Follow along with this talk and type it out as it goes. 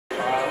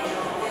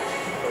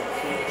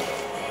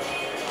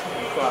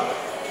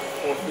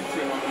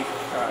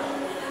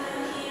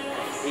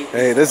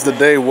Hey, this is the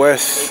day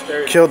Wes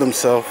killed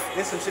himself.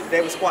 This some shit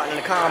they was squatting in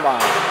the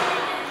combine.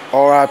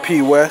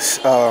 R.I.P. Wes.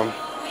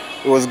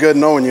 It was good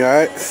knowing you,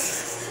 alright?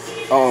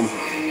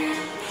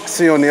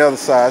 See you on the other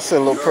side. I said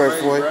a little prayer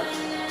for you.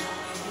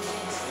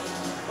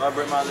 I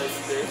bring my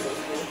legs today.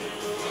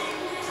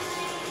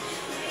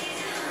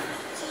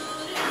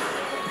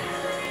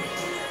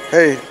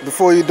 Hey,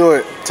 before you do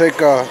it, take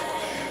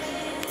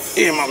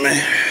yeah, my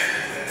man.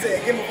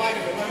 Say, give him a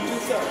vitamin. Let him do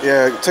something.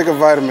 Yeah, take a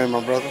vitamin,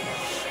 my brother.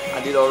 I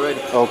did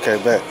already. Okay,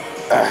 bet.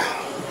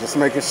 Just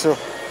making sure.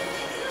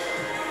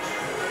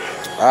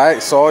 All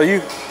right, so are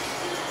you?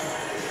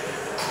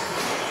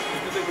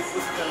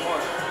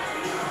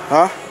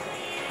 Huh?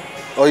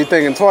 Oh, you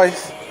thinking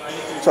twice?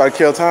 Try to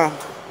kill time?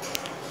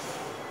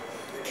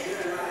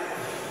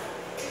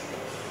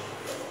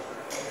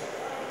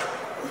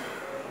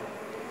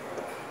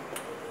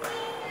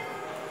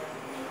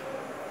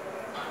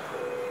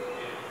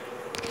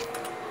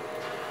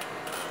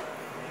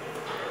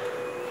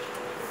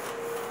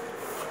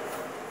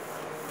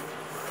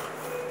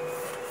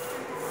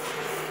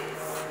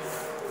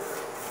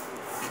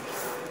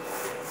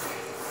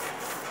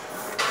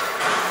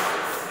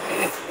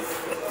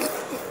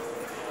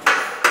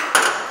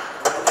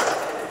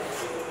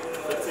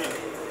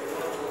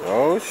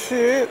 Oh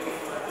shit. Let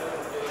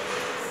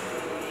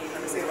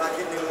me see if I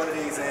get me one of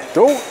these in.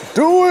 Don't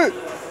do it.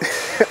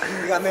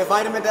 You got me a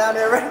vitamin down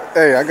there, right?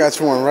 Hey, I got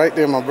you one right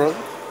there, my brother.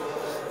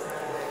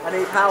 I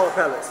need power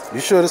pellets. You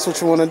sure that's what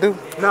you want to do?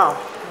 No.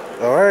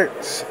 All right.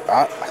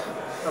 A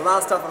lot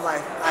of stuff in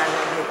life I ain't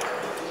gonna do.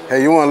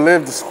 Hey, you want to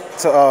live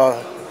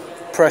to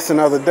press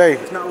another day?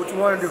 It's not what you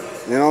want to do.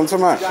 You know what I'm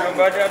talking about?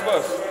 About that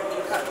bus.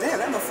 God damn,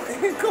 that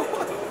motherfucker ain't going.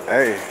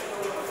 Hey,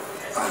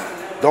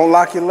 don't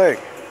lock your leg.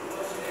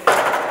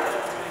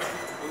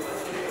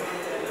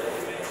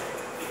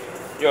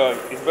 Yo,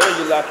 it's better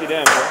you lock it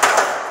in, bro.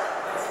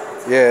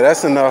 Yeah,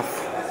 that's enough.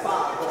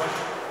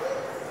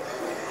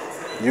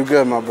 You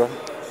good, my brother?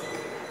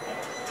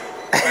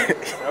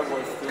 That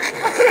boy's stupid.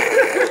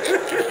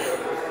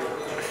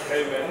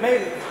 Hey, man.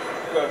 Maybe. You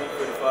gotta be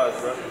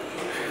 45, bro.